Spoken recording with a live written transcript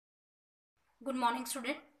Good morning,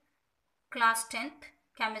 student. Class 10th,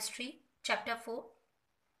 Chemistry, Chapter 4,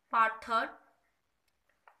 Part 3rd.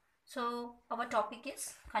 So, our topic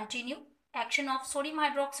is continue. Action of sodium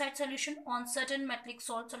hydroxide solution on certain metallic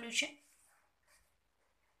salt solution.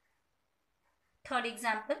 Third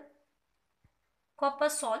example, copper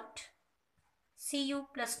salt, Cu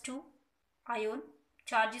plus 2 ion,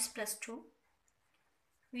 charge is plus 2.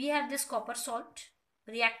 We have this copper salt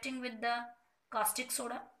reacting with the caustic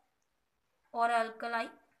soda or alkali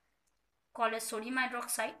called as sodium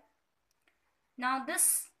hydroxide. Now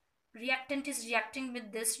this reactant is reacting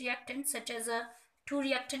with this reactant, such as two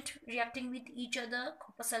reactant reacting with each other,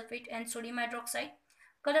 copper sulfate and sodium hydroxide.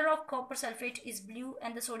 Color of copper sulfate is blue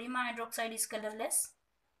and the sodium hydroxide is colorless.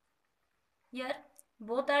 Here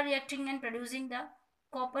both are reacting and producing the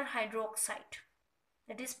copper hydroxide,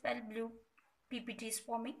 that is pale blue PPT is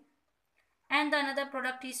forming, and the another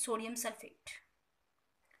product is sodium sulfate.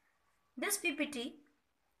 This PPT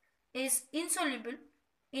is insoluble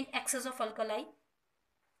in excess of alkali.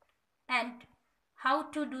 And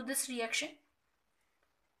how to do this reaction?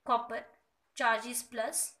 Copper charge is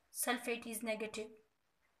plus, sulfate is negative,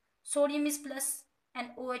 sodium is plus and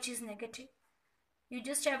OH is negative. You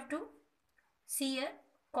just have to see here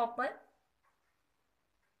copper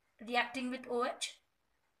reacting with OH,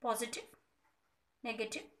 positive,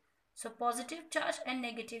 negative. So positive charge and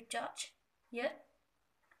negative charge here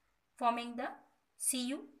forming the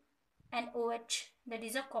Cu and OH, that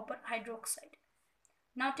is a copper hydroxide.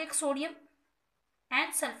 Now take sodium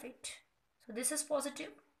and sulfate. So this is positive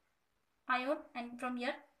ion and from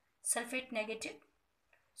here sulfate negative.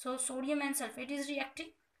 So sodium and sulfate is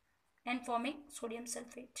reacting and forming sodium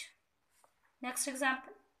sulfate. Next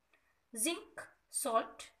example, zinc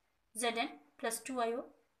salt Zn plus 2 ion,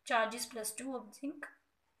 charge is plus 2 of zinc,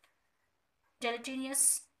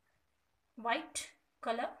 gelatinous white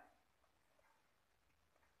color.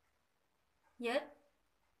 Here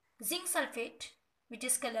zinc sulfate, which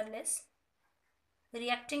is colorless,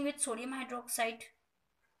 reacting with sodium hydroxide,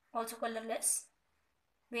 also colorless.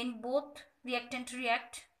 When both reactants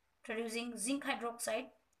react, producing zinc hydroxide,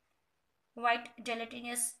 white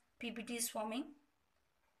gelatinous PPT is forming,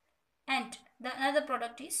 and the another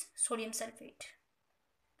product is sodium sulfate.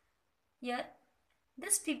 Here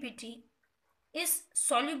this PPT is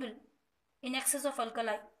soluble in excess of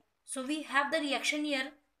alkali. So we have the reaction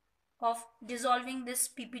here of dissolving this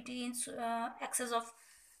PPT in excess of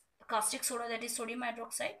caustic soda, that is sodium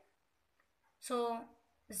hydroxide. So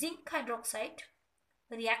zinc hydroxide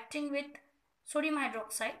reacting with sodium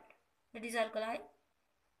hydroxide, that is alkali,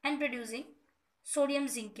 and producing sodium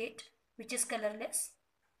zincate, which is colorless.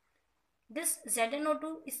 This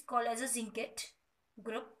ZnO2 is called as a zincate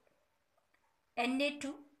group,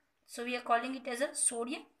 Na2, so we are calling it as a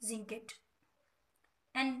sodium zincate,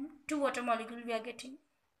 and 2 water molecule we are getting.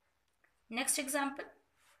 Next example,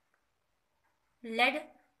 lead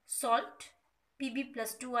salt Pb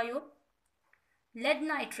plus 2 ion, lead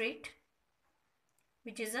nitrate,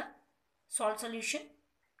 which is a salt solution,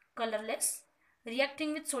 colorless,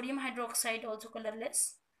 reacting with sodium hydroxide, also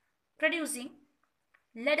colorless, producing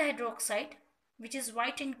lead hydroxide, which is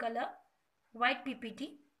white in color, white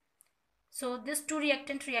PPT. So this two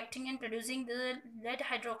reactant reacting and producing the lead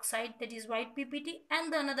hydroxide, that is white PPT,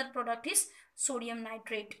 and the another product is sodium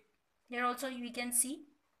nitrate. Here also we can see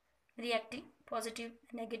reacting positive,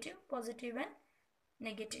 negative, positive and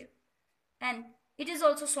negative, and it is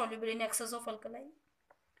also soluble in excess of alkali.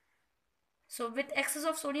 So with excess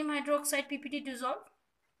of sodium hydroxide PPT dissolved,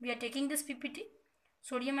 we are taking this PPT,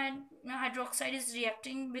 sodium hydroxide is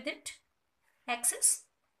reacting with it excess.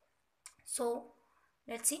 So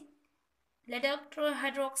let's see, lead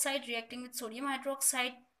hydroxide reacting with sodium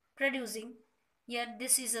hydroxide, producing here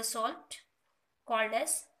this is a salt called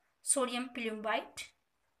as sodium plumbite,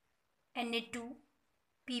 Na2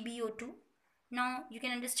 PbO2. Now you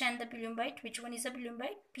can understand the plumbite, which one is a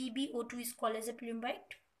plumbite. PbO2 is called as a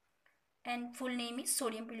plumbite and full name is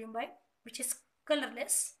sodium plumbite, which is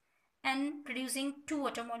colorless and producing 2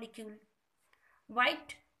 water molecule.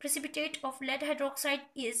 White precipitate of lead hydroxide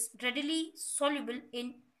is readily soluble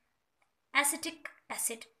in acetic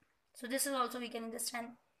acid. So this is also we can understand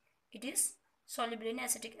it is soluble in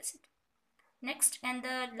acetic acid. Next and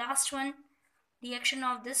the last one reaction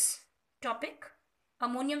of this topic,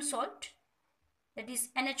 ammonium salt, that is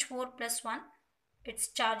NH4 plus 1, its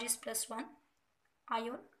charge is plus 1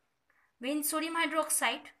 ion. When sodium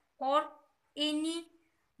hydroxide or any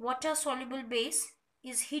water soluble base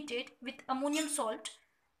is heated with ammonium salt,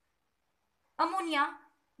 ammonia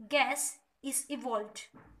gas is evolved.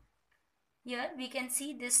 Here we can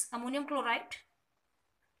see this ammonium chloride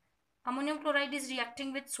Ammonium chloride is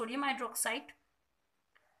reacting with sodium hydroxide.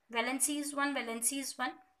 Valency is 1, valency is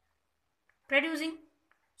 1, producing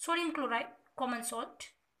sodium chloride, common salt,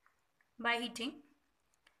 by heating,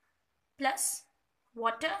 plus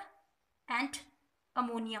water and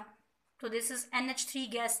ammonia. So this is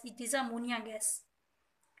NH3 gas, it is ammonia gas.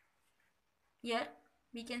 Here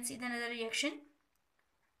we can see the another reaction.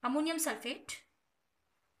 Ammonium sulfate,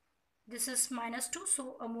 this is -2,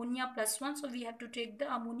 so ammonia +1, so we have to take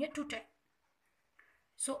the ammonia 2 times.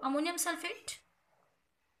 So ammonium sulfate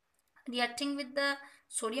reacting with the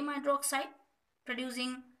sodium hydroxide,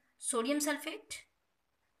 producing sodium sulfate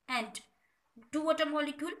and 2 water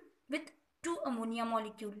molecule with 2 ammonia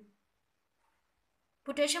molecule.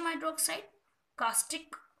 Potassium hydroxide,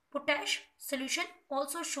 caustic potash solution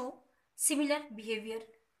also show similar behavior.